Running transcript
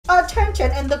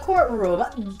Attention in the courtroom.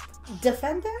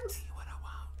 Defendants?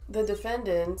 The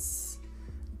defendants.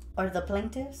 Or the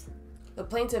plaintiffs? The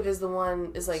plaintiff is the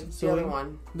one, is like the other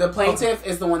one. The plaintiff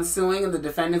is the one suing and the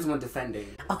defendant's the one defending.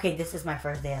 Okay, this is my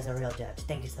first day as a real judge.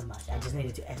 Thank you so much. I just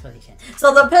needed to explanation.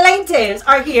 So the plaintiffs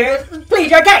are here to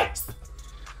plead your case.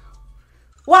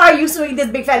 Why are you suing this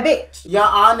big fat bitch? Your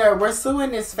Honor, we're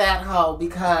suing this fat hoe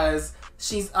because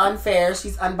she's unfair,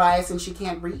 she's unbiased, and she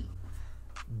can't read.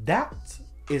 That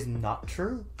is not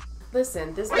true.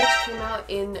 Listen, this bitch came out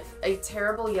in a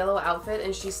terrible yellow outfit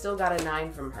and she still got a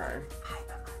 9 from her.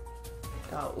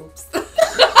 Oh, oops.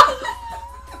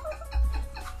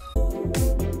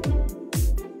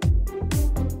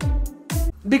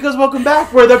 Because welcome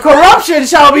back, where the corruption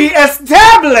shall be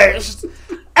established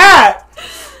at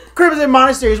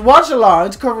CrimsonMonastery's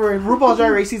Watch-A-Lerngz, covering RuPaul's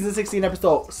Drag Race Season 16,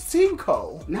 Episode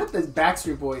 5. Not the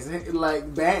Backstreet Boys,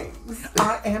 like bangs.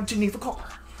 I am Geneva Carr.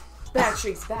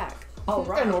 Backstreet's back. All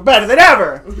right. And we're better than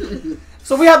ever.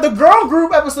 So we have the girl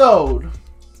group episode.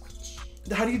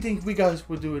 How do you think we guys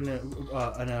would do in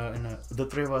the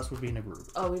three of us would be in a group?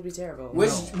 Oh, we'd be terrible.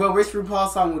 Which RuPaul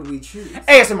song would we choose?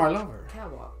 ASMR Lover.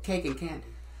 Catwalk. Cake and Candy.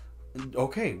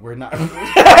 Okay, we're not. We're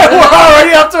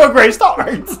already up to a great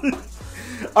start.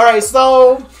 All right,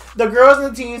 so the girls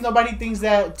and the teens, nobody thinks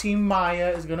that Team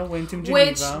Mhi'ya is gonna win Team Geneva.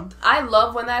 Which I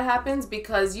love when that happens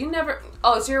because you never.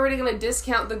 Oh, so you're already gonna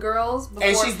discount the girls? Before?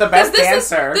 And she's the best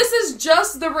dancer. This is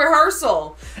just the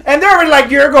rehearsal. And they're already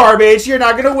like, you're garbage. You're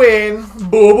not gonna win.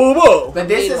 Boo boo boo. But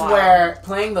this is where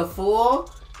playing the fool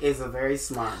is a very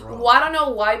smart role. Well, I don't know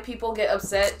why people get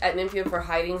upset at Mhi'ya for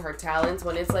hiding her talents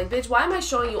when it's like, bitch, why am I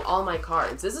showing you all my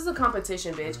cards? This is a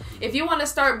competition, bitch. If you want to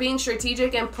start being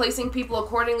strategic and placing people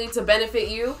accordingly to benefit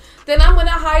you, then I'm going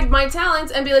to hide my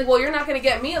talents and be like, well, you're not going to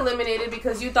get me eliminated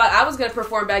because you thought I was going to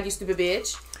perform bad, you stupid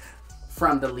bitch.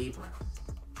 From the Libra.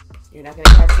 You're not going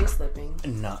to catch me slipping.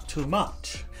 Not too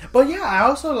much. But yeah, I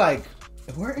also like,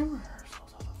 we're in rehearsals.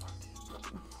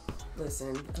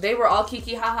 Listen, they were all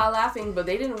kiki haha laughing, but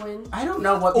they didn't win. I don't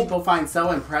know what people find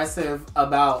so impressive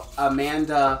about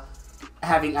Amanda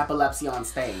having epilepsy on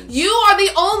stage. You are the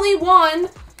only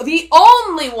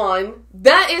one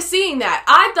that is seeing that.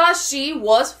 I thought she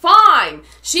was fine.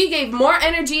 She gave more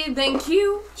energy than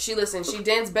Q. She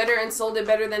danced better and sold it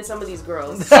better than some of these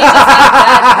girls. She just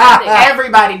had bad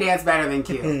Everybody danced better than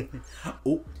Q.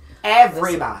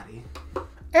 Everybody.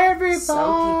 Everybody. Some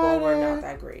people were not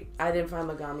that great. I didn't find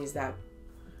Megami's that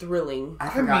thrilling. I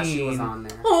forgot she was on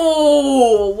there.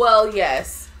 Oh, well,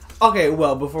 yes. Okay,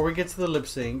 well, before we get to the lip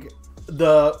sync,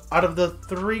 out of the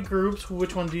three groups,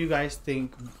 which one do you guys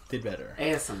think did better?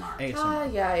 ASMR.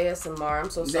 Yeah, ASMR. I'm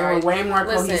so sorry. They were way more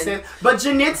cohesive. But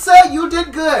Janitza, you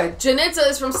did good. Janitza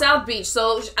is from South Beach,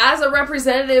 so as a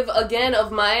representative again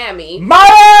of Miami,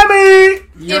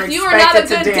 You're if you are not a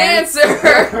good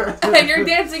dancer and you're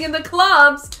dancing in the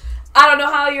clubs, I don't know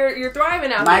how you're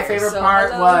thriving out here. My favorite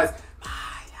part was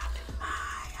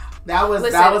That was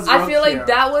real I feel cute. like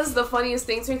that was the funniest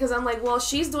thing to me because I'm like, well,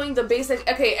 she's doing the basic.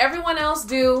 Okay, everyone else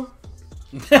do.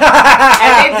 And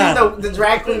they do the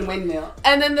drag queen windmill.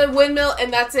 And then the windmill,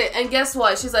 and that's it. And guess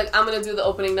what? She's like, I'm going to do the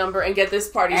opening number and get this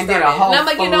party started. And I'm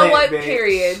like, you know what? Bitch.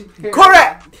 Period.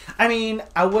 Correct! I mean,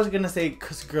 I was going to say,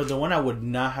 because, girl, the one I would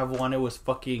not have wanted was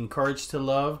fucking Courage to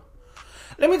Love.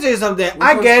 Let me tell you something.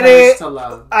 I get it.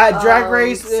 Drag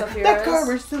Race, the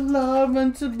courage to love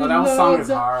and to be loved. That song is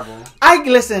horrible. I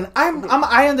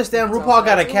understand RuPaul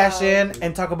got to cash in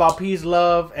and talk about peace,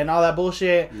 love, and all that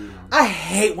bullshit. Yeah. I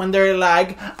hate when they're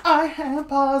like, I have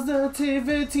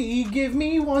positivity. Give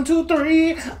me 1, 2,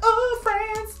 3. Oh,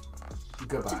 friends.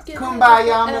 Goodbye.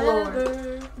 Kumbaya, my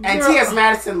lord. And T.S.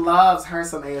 Madison loves her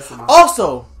some ASMR.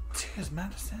 Also, T.S.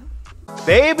 Madison.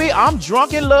 Baby, I'm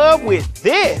drunk in love with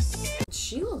this.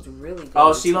 She looked really good.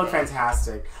 Oh, she looked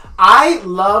fantastic. I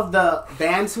love the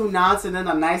bantu knots and then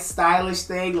a nice stylish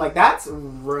thing. Like, that's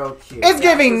real cute. It's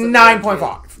giving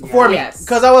 9.5 for me.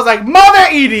 Because I was like, mother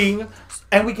eating.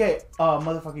 And we get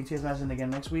motherfucking T.S. Madison again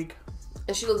next week.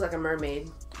 And she looks like a mermaid.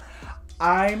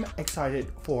 I'm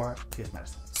excited for T.S.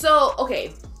 Madison. So,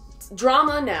 okay.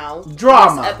 Drama now.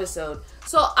 Drama. This episode.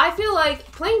 So, I feel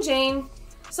like Plain Jane...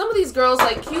 Some of these girls,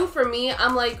 like Q for me,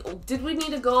 I'm like, did we need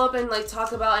to go up and like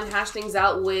talk about and hash things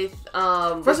out with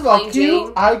First of all,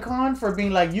 Q, icon for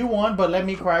being like, you won, but let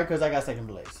me cry because I got second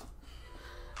place.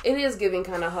 It is giving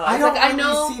kind of hard. I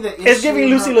know see the issue. It's giving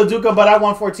Lucy LaDuca, but I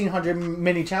won 1,400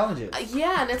 mini challenges.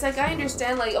 Yeah, and it's like, I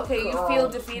understand, like, okay, you feel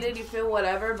defeated, you feel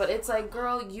whatever, but it's like,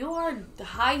 girl, you are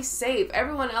high safe.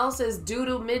 Everyone else is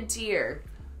doo-doo mid-tier.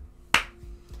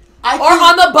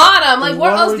 on the bottom. Like,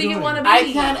 where else do you want to be? I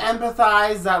can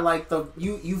empathize that, like,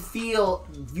 you feel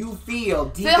deep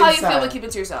feel how you feel, but keep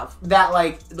it to yourself. That,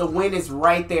 like, the win is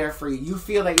right there for you. You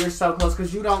feel that you're so close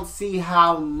because you don't see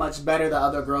how much better the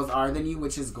other girls are than you,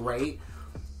 which is great.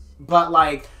 But,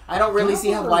 like, I don't really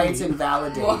see why it's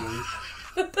invalidating.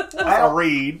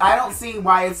 I don't see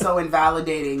why it's so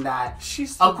invalidating that,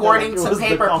 according to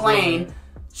Paper Plane,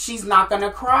 she's not gonna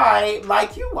cry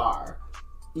like you are.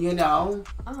 You know?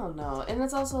 I don't know. And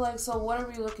it's also like, so what are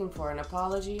we looking for? An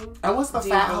apology? And what's the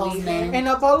fat hoe's name? An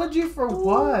apology for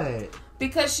what?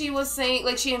 Because she was saying,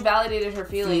 like, she invalidated her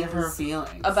feelings.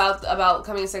 About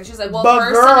coming second. She's like, well, but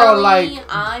personally, girl, like,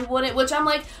 I wouldn't. Which I'm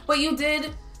like, but you did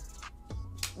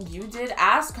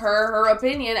ask her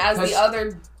opinion as the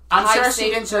other I'm sure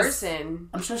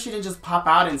she didn't just pop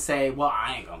out and say, well,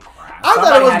 I ain't gonna cry. I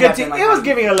thought it was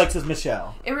giving Alexis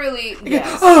Michelle. It really,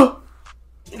 yes.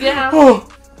 Yeah.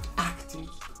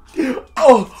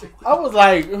 I was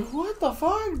like, what the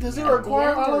fuck? Does it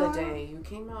require all of the day? You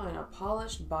came out in a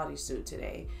polished bodysuit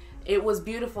today. It was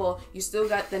beautiful. You still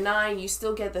got the 9. You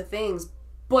still get the things.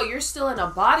 But you're still in a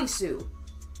bodysuit.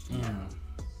 Yeah.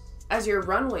 As your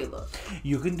runway look.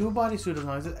 You can do a bodysuit as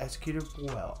long as it's executed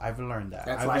well. I've learned that.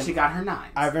 That's why she got her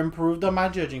 9. I've improved on my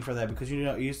judging for that because, you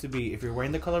know, it used to be, if you're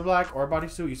wearing the color black or a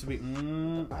bodysuit, it used to be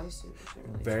bodysuit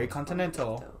really very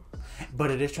continental.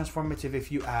 But it is transformative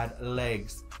if you add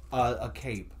legs, a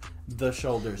cape, the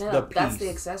shoulders, the piece. That's the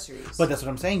accessories. But that's what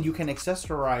I'm saying. You can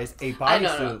accessorize a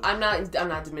bodysuit. I'm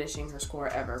not diminishing her score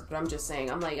ever, but I'm just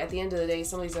saying, I'm like, at the end of the day,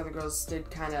 some of these other girls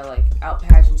did kind of like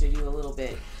out-pageanted you a little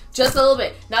bit. Just a little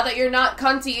bit. Not that you're not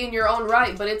cunty in your own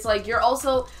right, but it's like, you're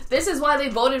also, this is why they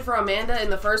voted for Amanda in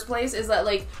the first place, is that,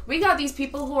 like, we got these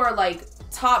people who are, like,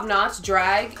 top-notch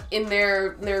drag in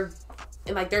their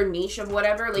niche of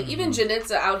whatever. Like, even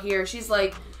Janitza out here, she's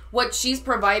like, what she's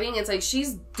providing, it's like,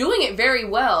 she's doing it very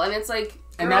well, and it's like,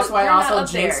 and that's why also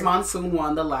Jinx Monsoon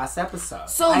won the last episode.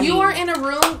 So you are in a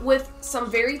room with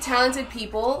some very talented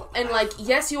people, and, like,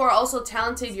 yes, you are also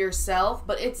talented yourself,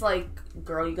 but it's like,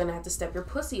 girl, you're gonna have to step your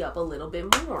pussy up a little bit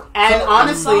more. And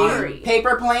honestly,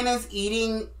 Paper Plane is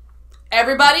eating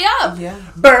everybody up. Yeah.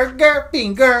 Burger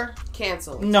finger.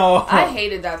 Canceled. No. I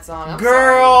hated that song. I'm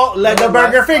girl, sorry. let the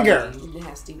burger finger.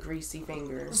 Nasty, greasy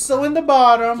fingers. So in the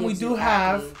bottom, we do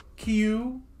have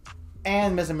Q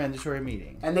and Miss Mandatory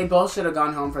Meeting. And they both should have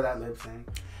gone home for that lip sync.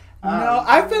 No,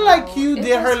 I feel like Q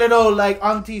did her little, like,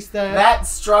 auntie step. That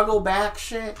struggle back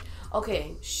shit.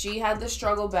 Okay, she had the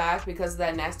struggle back because of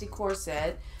that nasty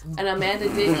corset, and Amanda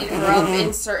did eat her up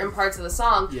in certain parts of the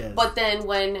song. Yes. But then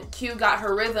when Q got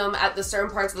her rhythm at the certain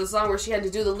parts of the song where she had to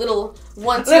do the little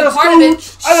 1-2 part of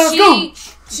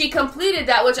it, she completed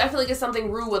that, which I feel like is something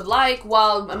Ru would like,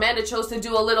 while Amanda chose to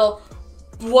do a little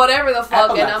whatever the fuck,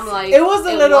 epilepsy. And I'm like, it was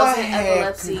a little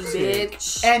epilepsy,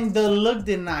 bitch. And the look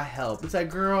did not help. It's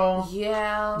like, girl,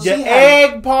 yeah, the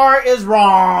egg part is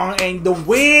wrong, and the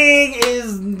wig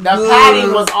is the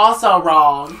padding was also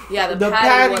wrong. Yeah, the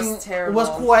padding was terrible. Was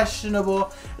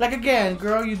questionable. Like, again,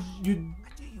 girl, you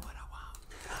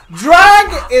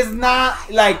drag is not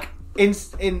like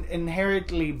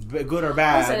inherently good or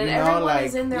bad. Listen, you know, everyone like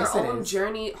is in their own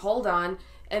journey. Hold on.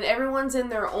 And everyone's in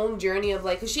their own journey of,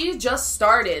 like, because she just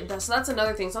started. So that's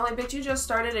another thing. So I'm like, bitch, you just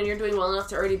started and you're doing well enough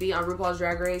to already be on RuPaul's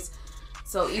Drag Race.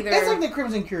 So either... It's like the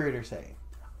Crimson Curator say.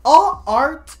 All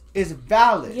art is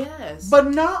valid. Yes.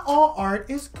 But not all art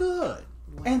is good.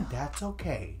 Wow. And that's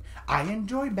okay. I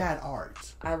enjoy bad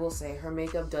art. I will say, her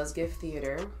makeup does give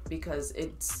theater because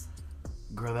it's...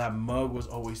 Girl, that mug was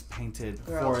always painted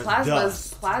for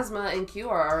dust. Plasma and Q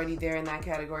are already there in that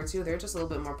category, too. They're just a little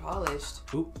bit more polished.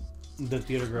 Oop. The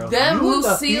theater girl. Them Lucille,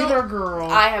 the theater girl.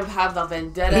 I have the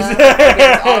vendetta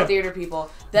against all theater people.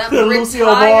 Them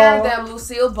retired, them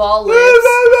Lucille Ball lips.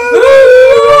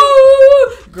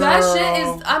 That shit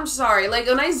is, I'm sorry. Like,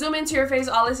 when I zoom into your face,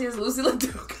 all I see is Lucy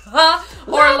LaDuca.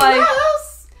 Or like,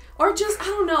 or just, I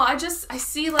don't know. I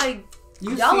see like,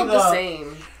 y'all look the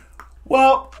same.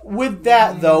 Well, with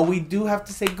that though, we do have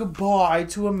to say goodbye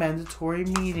to a mandatory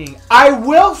meeting. I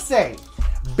will say,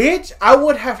 bitch, I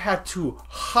would have had to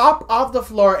hop off the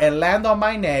floor and land on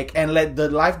my neck and let the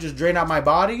life just drain out my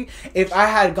body if I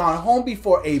had gone home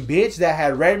before a bitch that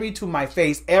had read me to my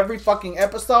face every fucking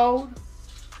episode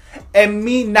and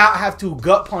me not have to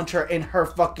gut punch her in her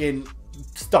fucking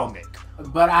stomach.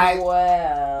 But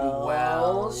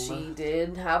well, she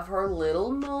did have her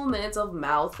little moments of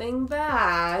mouthing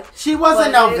back. She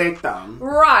wasn't no victim.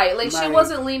 Right. Like, she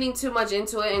wasn't leaning too much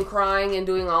into it and crying and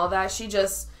doing all that. She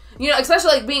just... You know,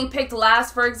 especially like being picked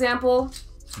last, for example,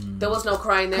 there was no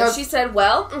crying there. She said,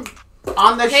 "Well,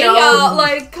 on the show, y'all,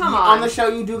 like, come on." On the show,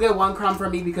 you do get one crumb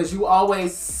from me because you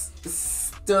always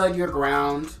stood your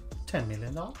ground. $10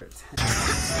 million.